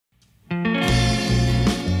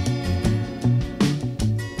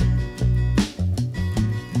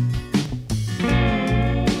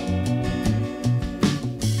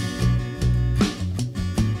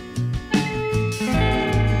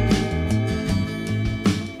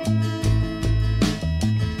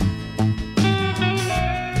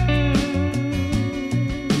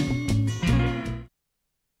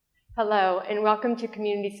Hello, and welcome to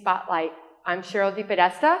Community Spotlight. I'm Cheryl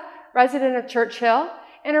DePodesta, resident of Church Hill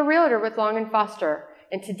and a realtor with Long & Foster.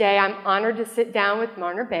 And today I'm honored to sit down with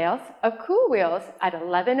Marna Bales of Kulwheels at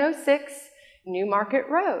 1106 New Market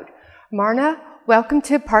Road. Marna, welcome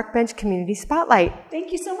to Park Bench Community Spotlight.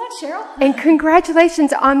 Thank you so much, Cheryl. And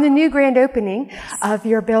congratulations on the new grand opening of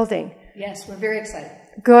your building. Yes, we're very excited.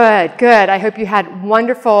 Good, good. I hope you had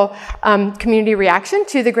wonderful community reaction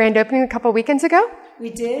to the grand opening a couple weekends ago. We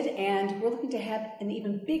did, and we're looking to have an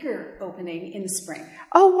even bigger opening in the spring.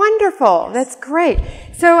 Oh, wonderful. Yes. That's great.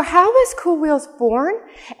 So how was Kulwheels born,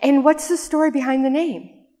 and what's the story behind the name?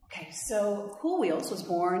 Okay, so Kulwheels was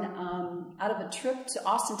born out of a trip to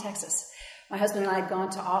Austin, Texas. My husband and I had gone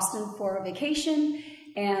to Austin for a vacation,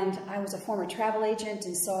 and I was a former travel agent,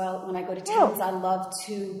 and so when I go to towns, I love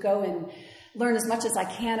to go and learn as much as I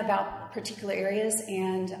can about particular areas,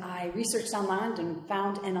 and I researched online and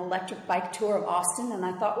found an electric bike tour of Austin, and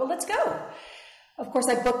I thought, well, let's go. Of course,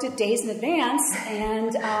 I booked it days in advance,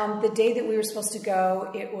 and the day that we were supposed to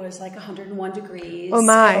go, it was like 101 degrees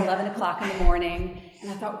at 11 o'clock in the morning,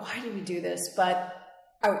 and I thought, why did we do this? But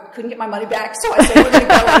I couldn't get my money back, so I said, we're going to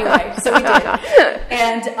go anyway, so we did.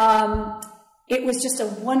 And it was just a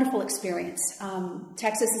wonderful experience.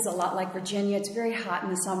 Texas is a lot like Virginia. It's very hot in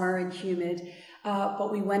the summer and humid, but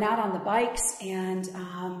we went out on the bikes, and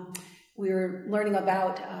we were learning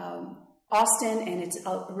about Austin, and it's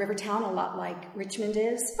a river town, a lot like Richmond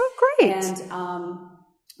is. Oh, great. And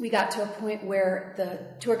we got to a point where the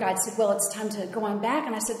tour guide said, well, it's time to go on back.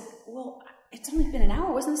 And I said, well, it's only been an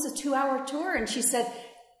hour. Wasn't this a 2-hour tour? And she said,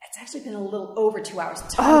 it's actually been a little over 2 hours.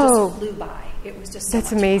 Time just flew by. It was just so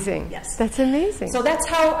That's amazing. Fun. Yes. That's amazing. So that's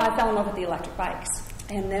how I fell in love with the electric bikes.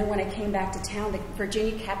 And then when I came back to town, the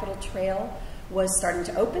Virginia Capitol Trail was starting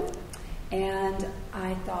to open. And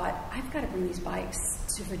I thought, I've got to bring these bikes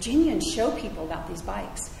to Virginia and show people about these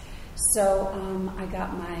bikes. So I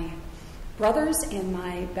got my brothers and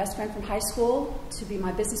my best friend from high school to be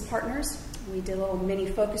my business partners. We did a little mini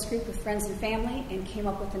focus group with friends and family and came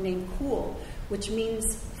up with the name Cool, which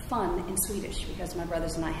means fun in Swedish, because my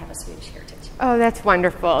brothers and I have a Swedish heritage. Oh, that's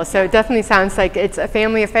wonderful. So it definitely sounds like it's a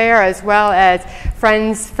family affair as well as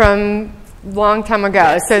friends from long time ago.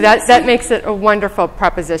 Yes, so that makes it a wonderful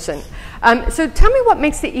proposition. So tell me what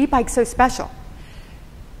makes the e-bike so special.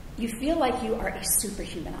 You feel like you are a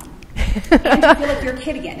superhuman on them. And you feel like you're a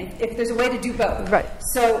kid again, if there's a way to do both. Right.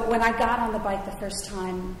 So when I got on the bike the first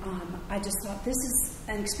time, I just thought, this is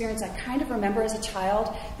an experience I kind of remember as a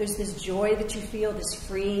child. There's this joy that you feel, this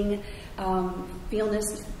freeing feel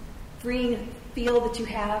that you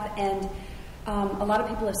have. And a lot of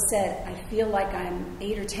people have said, I feel like I'm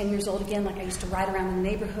 8 or 10 years old again, like I used to ride around in the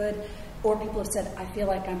neighborhood. Or people have said, I feel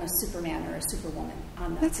like I'm a Superman or a Superwoman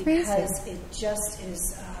on that. That's because amazing. It just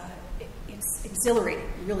is, it's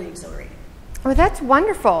exhilarating, really exhilarating. Oh, that's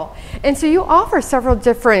wonderful. And so you offer several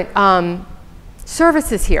different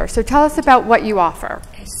services here. So tell us about what you offer.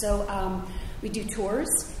 Okay, so we do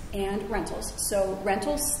tours and rentals. So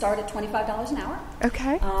rentals start at $25 an hour.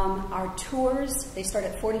 Okay. Our tours, they start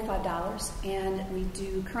at $45, and we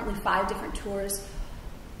do currently 5 different tours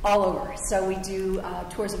all over. So we do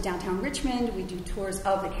tours of downtown Richmond, we do tours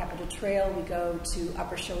of the Capitol Trail, we go to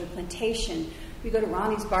Upper Shirley Plantation, we go to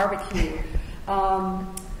Ronnie's Barbecue,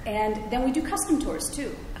 and then we do custom tours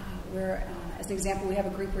too. As an example, we have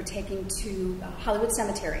a group we're taking to Hollywood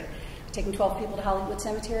Cemetery. We're taking 12 people to Hollywood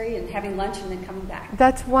Cemetery and having lunch and then coming back.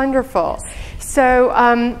 That's wonderful. Yes. So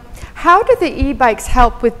how do the e-bikes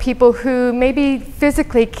help with people who maybe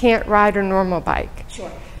physically can't ride a normal bike?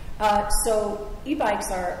 Sure. So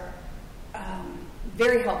e-bikes are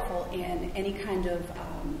very helpful in any kind of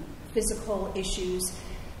physical issues.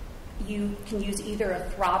 You can use either a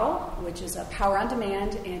throttle, which is a power on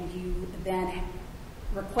demand, and you then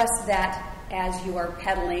request that as you are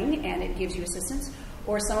pedaling, and it gives you assistance.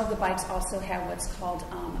 Or some of the bikes also have what's called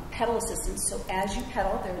pedal assistance. So as you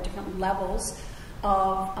pedal, there are different levels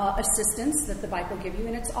of assistance that the bike will give you,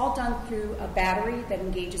 and it's all done through a battery that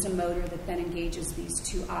engages a motor that then engages these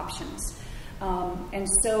 2 options. And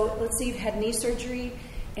so let's say you've had knee surgery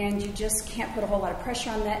and you just can't put a whole lot of pressure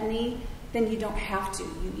on that knee, then you don't have to.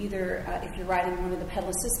 You either, if you're riding one of the pedal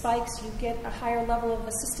assist bikes, you get a higher level of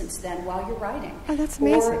assistance then while you're riding. Oh, that's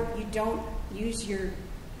amazing. Or you don't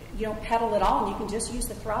pedal at all, and you can just use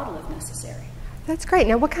the throttle if necessary. That's great.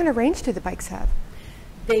 Now, what kind of range do the bikes have?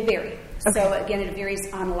 They vary. Okay. So again, it varies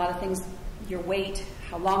on a lot of things, your weight,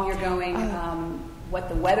 how long you're going, what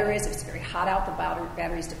the weather is. If it's very hot out, the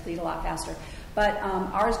batteries deplete a lot faster. But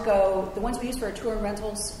ours go, the ones we use for our tour and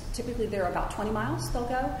rentals, typically they're about 20 miles they'll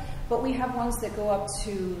go. But we have ones that go up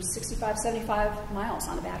to 65, 75 miles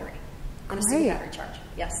on a battery, on a single battery charge.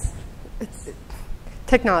 Yes.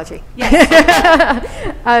 Technology. Yes.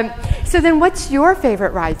 So then what's your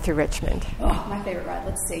favorite ride through Richmond? Oh, my favorite ride.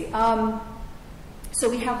 Let's see. So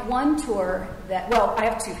we have one tour that, well, I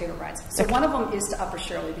have two favorite rides. So one of them is to Upper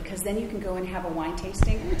Shirley, because then you can go and have a wine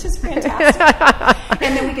tasting, which is fantastic.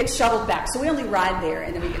 And then we get shuttled back. So we only ride there,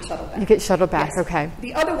 and then we get shuttled back. You get shuttled back, yes. okay.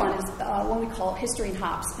 The other one is one we call History and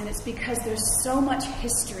Hops, and it's because there's so much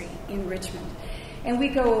history in Richmond. And we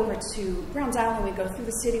go over to Browns Island, we go through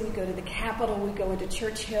the city, we go to the Capitol, we go into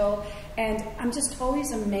Church Hill, and I'm just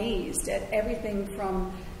always amazed at everything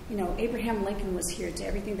from, you know, Abraham Lincoln was here, to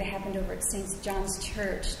everything that happened over at St. John's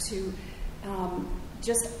Church, to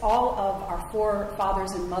just all of our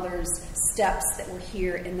forefathers and mothers' steps that were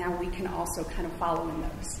here, and now we can also kind of follow in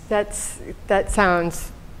those. That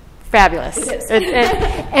sounds fabulous. It is.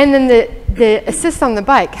 And then the assist on the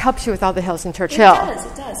bike helps you with all the hills in Church Hill.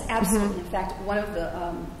 It does, absolutely. In fact, one of the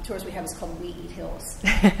tours we have is called We Eat Hills,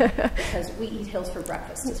 because we eat hills for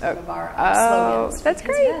breakfast is one of our slogans. That's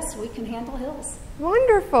because, great. Yes, we can handle hills.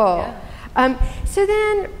 Wonderful. Yeah. So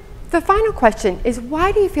then the final question is,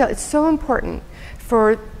 why do you feel it's so important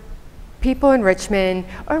for people in Richmond,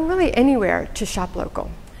 or really anywhere, to shop local?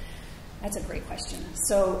 That's a great question.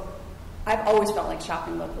 So I've always felt like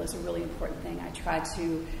shopping local is a really important thing. I try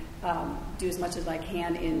to do as much as I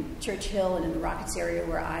can in Church Hill and in the Rockets area,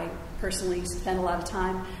 where I personally spend a lot of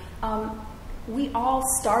time. We all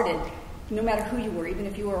started, no matter who you were, even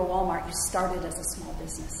if you were a Walmart, you started as a small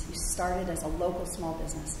business. You started as a local small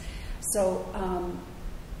business. So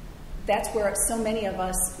that's where so many of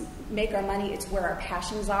us make our money. It's where our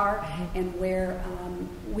passions are, and where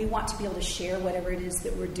we want to be able to share whatever it is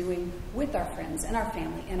that we're doing with our friends and our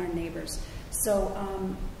family and our neighbors. So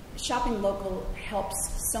shopping local helps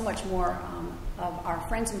so much more of our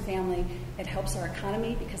friends and family. It helps our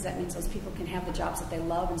economy, because that means those people can have the jobs that they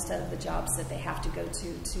love instead of the jobs that they have to go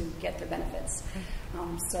to get their benefits.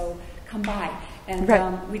 So come by. And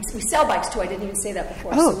we sell bikes too. I didn't even say that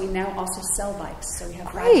before. So we now also sell bikes. So we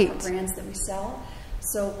have 5 different brands that we sell.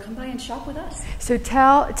 So come by and shop with us. So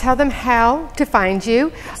tell them how to find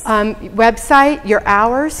you. Yes. Website, your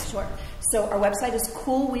hours. Sure. So our website is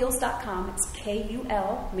kulwheels.com. It's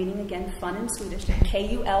K-U-L, meaning again fun in Swedish,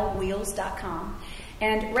 K-U-L wheels.com.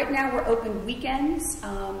 And right now we're open weekends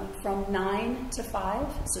from 9 to 5,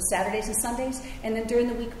 so Saturdays and Sundays, and then during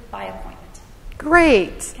the week by appointment.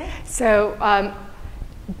 Great. Okay. So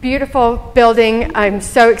beautiful building. I'm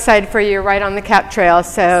so excited for you, right on the Cap Trail,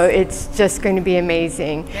 so it's just going to be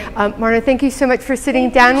amazing. Marna, thank you so much for sitting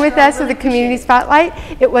down with us with the Community Spotlight.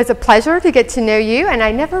 It was a pleasure to get to know you, and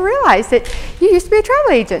I never realized that you used to be a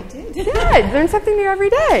travel agent. Good. Learn something new every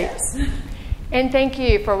day. Yes. And thank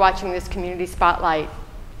you for watching this Community Spotlight.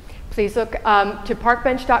 Please look to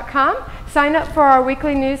parkbench.com. Sign up for our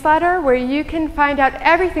weekly newsletter, where you can find out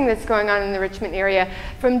everything that's going on in the Richmond area,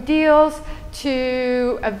 from deals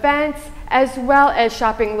to events, as well as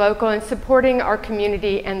shopping local and supporting our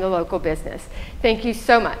community and the local business. Thank you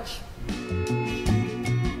so much.